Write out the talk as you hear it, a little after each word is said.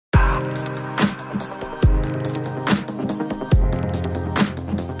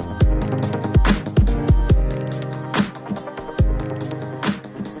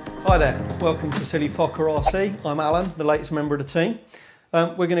Hi there, welcome to Silly Fokker RC. I'm Alan, the latest member of the team.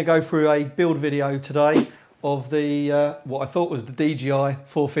 We're going to go through a build video today of the what I thought was the DJI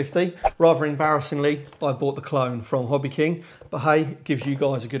 450. Rather embarrassingly, I bought the clone from Hobby King, but hey, it gives you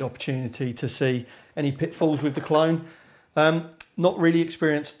guys a good opportunity to see any pitfalls with the clone. Not really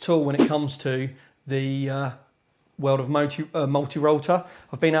experienced at all when it comes to the world of multi-rotor.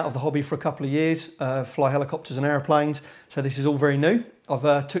 I've been out of the hobby for a couple of years, fly helicopters and airplanes, so this is all very new.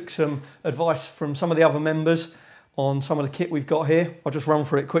 I've took some advice from some of the other members on some of the kit we've got here. I'll just run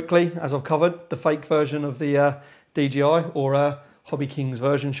through it quickly as I've covered the fake version of the DJI, or Hobby King's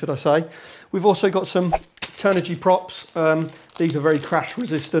version should I say. We've also got some Turnigy props. These are very crash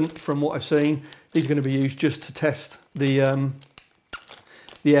resistant from what I've seen. These are going to be used just to test the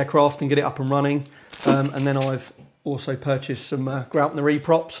aircraft and get it up and running. And then I've also purchased some grout and the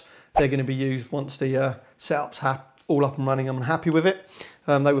props. They're going to be used once the setup's all up and running. I'm happy with it.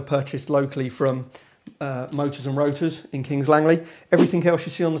 They were purchased locally from Motors and Rotors in Kings Langley. Everything else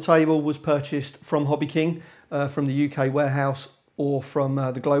you see on the table was purchased from Hobby King, from the UK warehouse or from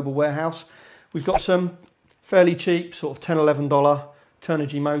the global warehouse. We've got some fairly cheap, sort of $10, $11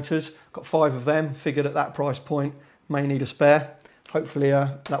 Turnigy motors. Got 5 of them, figured at that price point, may need a spare. Hopefully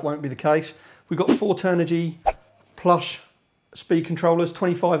that won't be the case. We've got 4 Turnigy Plush speed controllers,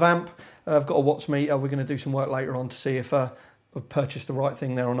 25 amp. I've got a watts meter. We're going to do some work later on to see if I've purchased the right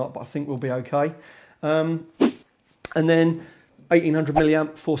thing there or not, but I think we'll be okay. And then 1800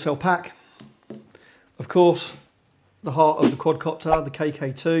 milliamp 4-cell pack. Of course, the heart of the quadcopter, the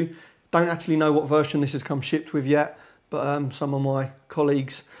KK2. Don't actually know what version this has come shipped with yet, but some of my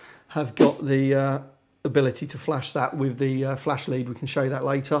colleagues have got the ability to flash that with the flash lead. We can show you that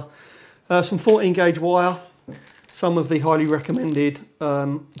later. Some 14 gauge wire. Some of the highly recommended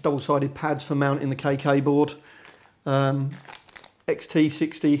double-sided pads for mounting the KK board.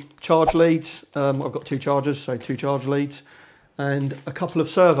 XT60 charge leads. I've got 2 chargers, so 2 charge leads. And a couple of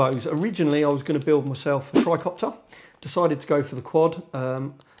servos. Originally I was going to build myself a tricopter. Decided to go for the quad.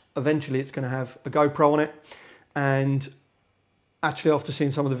 Eventually it's going to have a GoPro on it. And actually after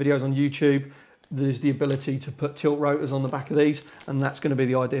seeing some of the videos on YouTube, there's the ability to put tilt rotors on the back of these, and that's going to be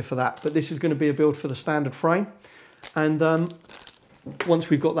the idea for that. But this is going to be a build for the standard frame. And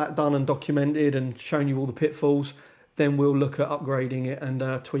once we've got that done and documented and shown you all the pitfalls, then we'll look at upgrading it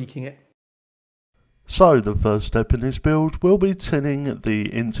and tweaking it. So the first step in this build will be tinning the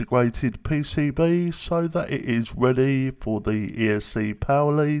integrated PCB so that it is ready for the ESC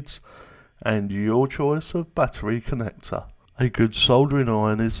power leads and your choice of battery connector. A good soldering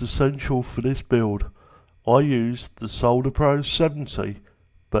iron is essential for this build. I used the Solder Pro 70,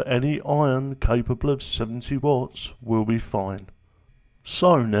 but any iron capable of 70 watts will be fine.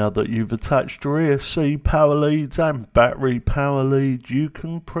 So now that you've attached your ESC power leads and battery power lead, you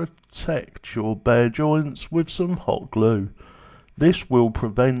can protect your bare joints with some hot glue. This will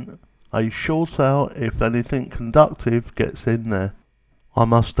prevent a short out if anything conductive gets in there. I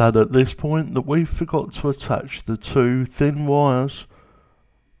must add at this point that we forgot to attach the 2 thin wires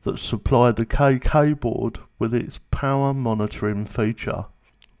that supply the KK board with its power monitoring feature.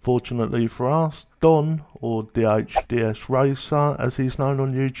 Fortunately for us, Don, or DHDSRACER as he's known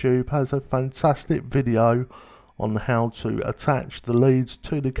on YouTube, has a fantastic video on how to attach the leads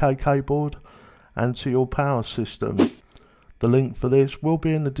to the KK board and to your power system. The link for this will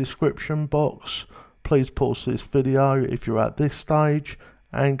be in the description box. Please pause this video if you're at this stage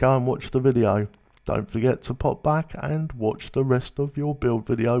and go and watch the video. Don't forget to pop back and watch the rest of your build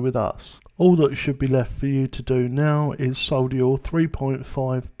video with us. All that should be left for you to do now is solder your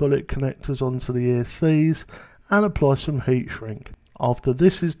 3.5 bullet connectors onto the ESCs and apply some heat shrink. After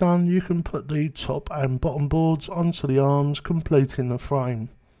this is done, you can put the top and bottom boards onto the arms, completing the frame.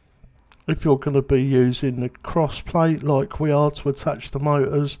 If you're going to be using the cross plate like we are to attach the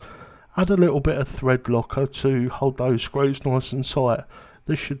motors, add a little bit of thread locker to hold those screws nice and tight.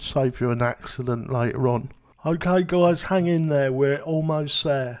 This should save you an accident later on. Okay guys, hang in there, we're almost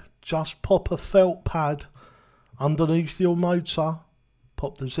there. Just pop a felt pad underneath your motor,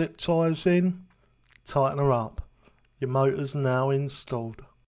 pop the zip ties in, tighten her up. Your motor's now installed.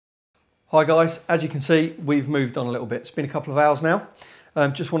 Hi guys, as you can see, we've moved on a little bit. It's been a couple of hours now.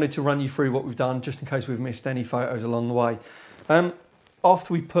 Just wanted to run you through what we've done, just in case we've missed any photos along the way.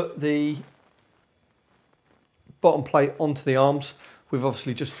 After we put the bottom plate onto the arms, we've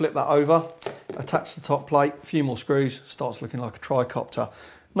obviously just flipped that over, attached the top plate, a few more screws, starts looking like a tricopter.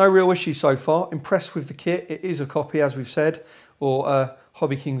 No real issues so far. Impressed with the kit. It is a copy, as we've said, or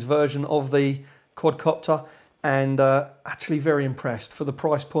Hobby King's version of the quadcopter. and actually very impressed. For the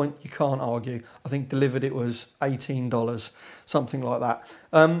price point, you can't argue. I think delivered it was $18, something like that.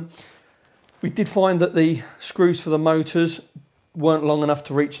 We did find that the screws for the motors weren't long enough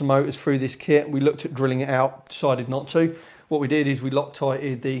to reach the motors through this kit. We looked at drilling it out, decided not to. What we did is we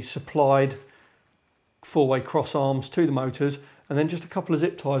Loctited the supplied 4-way cross arms to the motors, and then just a couple of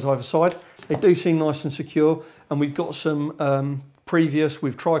zip ties either side. They do seem nice and secure, and we've got some previous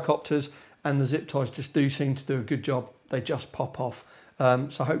with tricopters, and the zip ties just do seem to do a good job. They just pop off.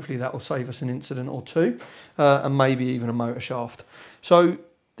 So hopefully that will save us an incident or two, and maybe even a motor shaft. So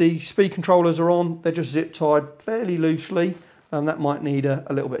the speed controllers are on. They're just zip tied fairly loosely. That might need a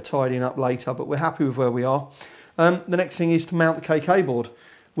little bit of tidying up later, but we're happy with where we are. The next thing is to mount the KK board.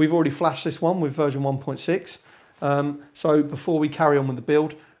 We've already flashed this one with version 1.6. So before we carry on with the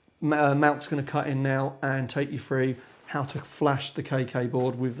build, Malc's going to cut in now and take you through how to flash the KK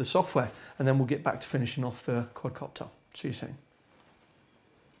board with the software, and then we'll get back to finishing off the quadcopter. See you soon.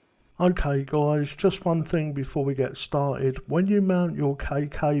 Okay guys, just one thing before we get started. When you mount your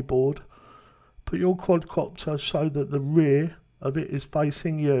KK board, put your quadcopter so that the rear of it is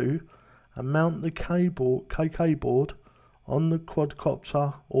facing you, and mount the KK board on the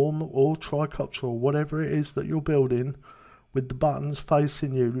quadcopter or tricopter or whatever it is that you're building, with the buttons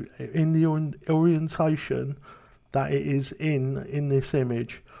facing you in the orientation that it is in this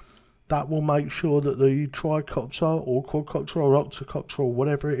image. That will make sure that the tricopter or quadcopter or octocopter or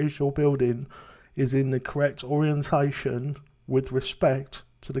whatever it is you're building is in the correct orientation with respect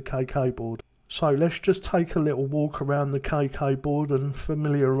to the KK board. So let's just take a little walk around the KK board and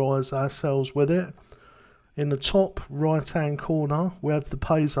familiarise ourselves with it. In the top right hand corner we have the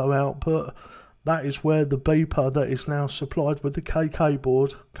piezo output. That is where the beeper that is now supplied with the KK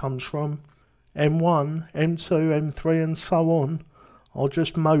board comes from. M1, M2, M3 and so on are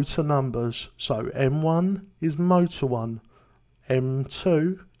just motor numbers. So M1 is motor 1,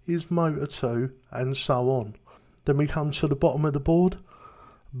 M2 is motor 2 and so on. Then we come to the bottom of the board.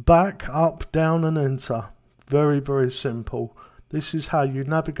 Back, up, down and enter. Very, very simple. This is how you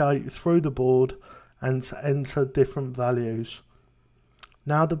navigate through the board and to enter different values.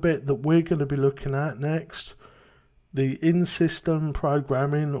 Now the bit that we're going to be looking at next, the in-system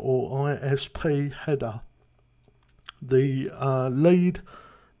programming or ISP header. The lead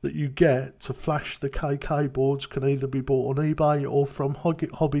that you get to flash the KK boards can either be bought on eBay or from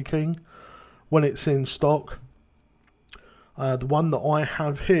Hobby King when it's in stock. The one that I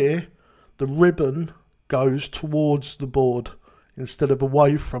have here, the ribbon goes towards the board instead of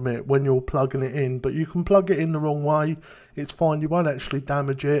away from it when you're plugging it in, but you can plug it in the wrong way, it's fine, you won't actually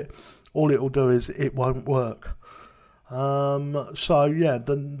damage it. All it will do is it won't work. So yeah,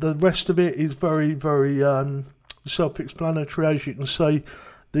 the rest of it is very, very self-explanatory. As you can see,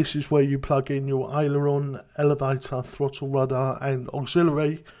 this is where you plug in your aileron, elevator, throttle, rudder and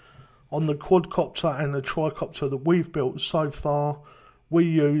auxiliary. On the quadcopter and the tricopter that we've built so far, we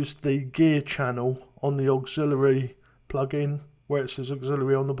used the gear channel on the auxiliary plug-in, where it says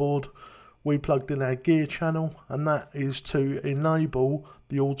auxiliary on the board. We plugged in our gear channel, and that is to enable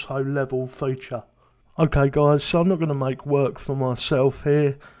the auto level feature. Okay guys, so I'm not going to make work for myself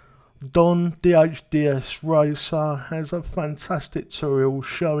here. Don, DHDSRACER, has a fantastic tutorial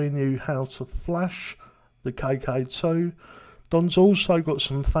showing you how to flash the KK2. Don's also got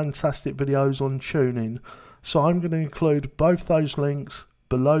some fantastic videos on tuning, so I'm going to include both those links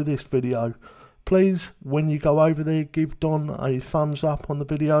below this video. Please, when you go over there, give Don a thumbs up on the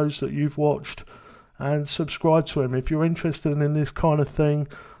videos that you've watched and subscribe to him. If you're interested in this kind of thing,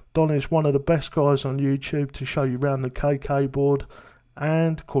 Don is one of the best guys on YouTube to show you around the KK board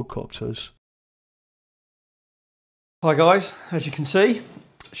and quadcopters. Hi guys, as you can see,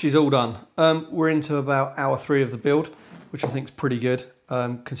 she's all done. We're into about hour 3 of the build, which I think is pretty good,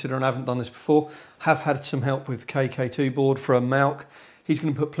 considering I haven't done this before. Have had some help with the KK2 board from Malc. He's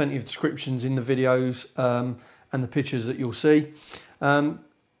going to put plenty of descriptions in the videos and the pictures that you'll see.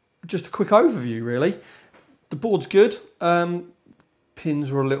 Just a quick overview really. The board's good.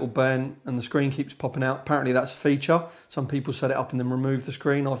 Pins were a little bent and the screen keeps popping out. Apparently that's a feature. Some people set it up and then remove the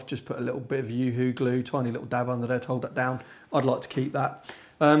screen. I've just put a little bit of Yoo-hoo glue, tiny little dab under there to hold that down. I'd like to keep that.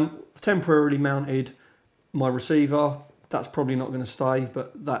 Temporarily mounted my receiver. That's probably not going to stay,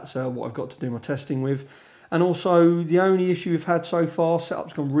 but that's what I've got to do my testing with. And also the only issue we've had so far,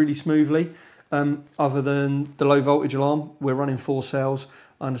 setup's gone really smoothly, other than the low voltage alarm. We're running 4 cells.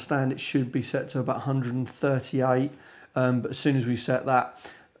 I understand it should be set to about 138, but as soon as we set that,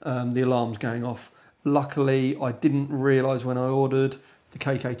 the alarm's going off. Luckily, I didn't realise when I ordered the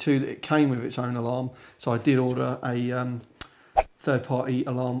KK2 that it came with its own alarm, so I did order a third-party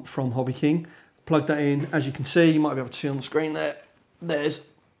alarm from Hobby King. Plug that in. As you can see, you might be able to see on the screen there, there's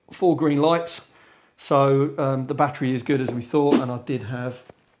 4 green lights. So the battery is good as we thought, and I did have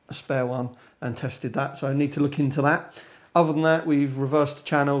a spare one and tested that, so I need to look into that. Other than that, we've reversed the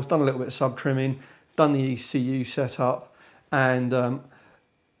channels, done a little bit of sub trimming, done the ECU setup, and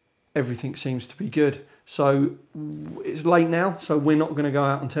everything seems to be good. So it's late now, so we're not going to go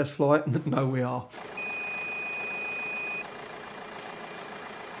out and test flight. No, we are.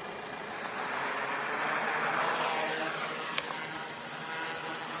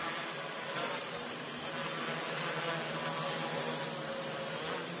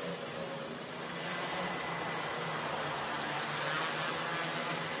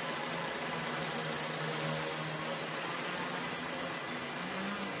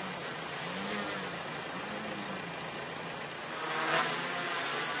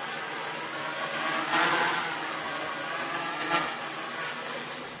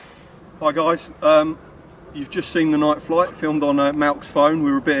 Hi guys, you've just seen the night flight filmed on Malc's phone.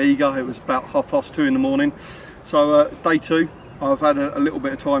 We were a bit eager, it was about 2:30 in the morning. So day 2, I've had a little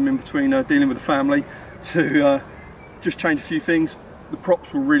bit of time in between dealing with the family to just change a few things. The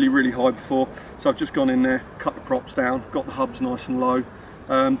props were really high before, so I've just gone in there, cut the props down, got the hubs nice and low.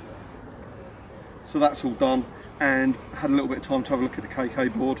 So that's all done, and had a little bit of time to have a look at the KK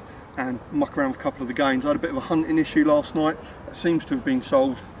board and muck around with a couple of the gains. I had a bit of a hunting issue last night. It seems to have been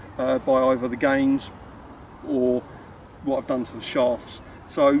solved by either the gains or what I've done to the shafts.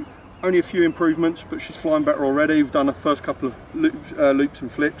 So only a few improvements, but she's flying better already. We've done the first couple of loops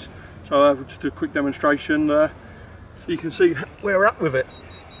and flips. So just a quick demonstration so you can see where we're at with it.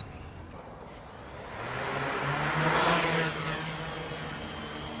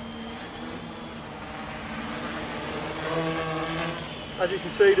 As you can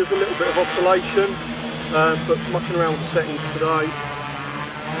see, there's a little bit of oscillation, but mucking around with the settings today,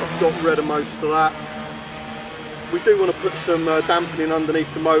 I've got rid of most of that. We do want to put some dampening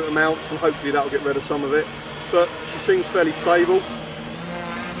underneath the motor mounts, and hopefully that'll get rid of some of it, but she seems fairly stable.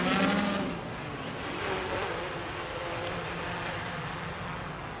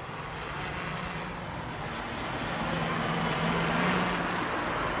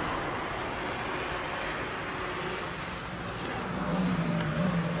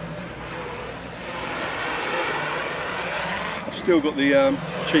 Still got the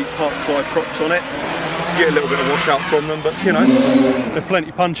cheap half fly props on it. You get a little bit of washout from them, but you know, they're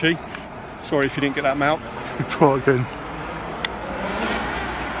plenty punchy. Sorry if you didn't get that mount. Try again.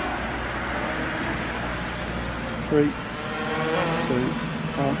 3, 2,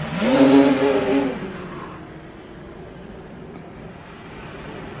 1.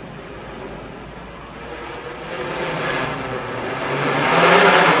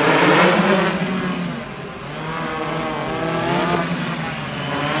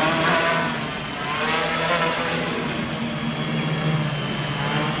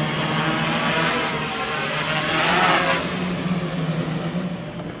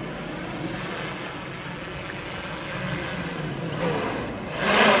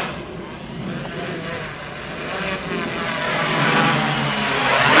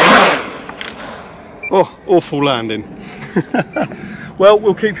 Oh, awful landing. Well,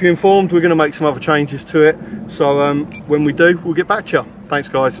 we'll keep you informed. We're going to make some other changes to it. So when we do, we'll get back to you. Thanks,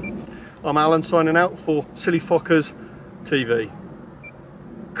 guys. I'm Alan signing out for Silly Fokkers TV.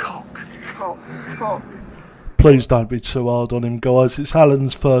 Cock, cock, cock. Please don't be too hard on him, guys. It's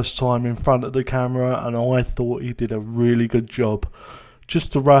Alan's first time in front of the camera, and I thought he did a really good job.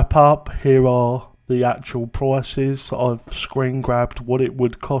 Just to wrap up, here are the actual prices. I've screen grabbed what it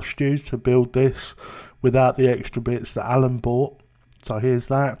would cost you to build this without the extra bits that Alan bought. So here's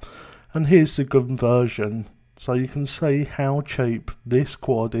that, and here's the conversion, so you can see how cheap this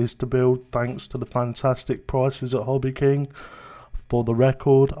quad is to build thanks to the fantastic prices at Hobby King. For the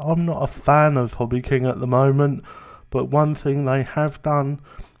record, I'm not a fan of Hobby King at the moment, but one thing they have done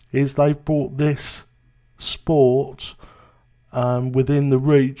is they've brought this sport within the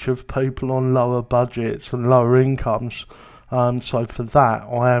reach of people on lower budgets and lower incomes. So for that,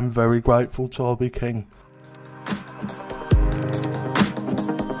 I am very grateful to Hobby King.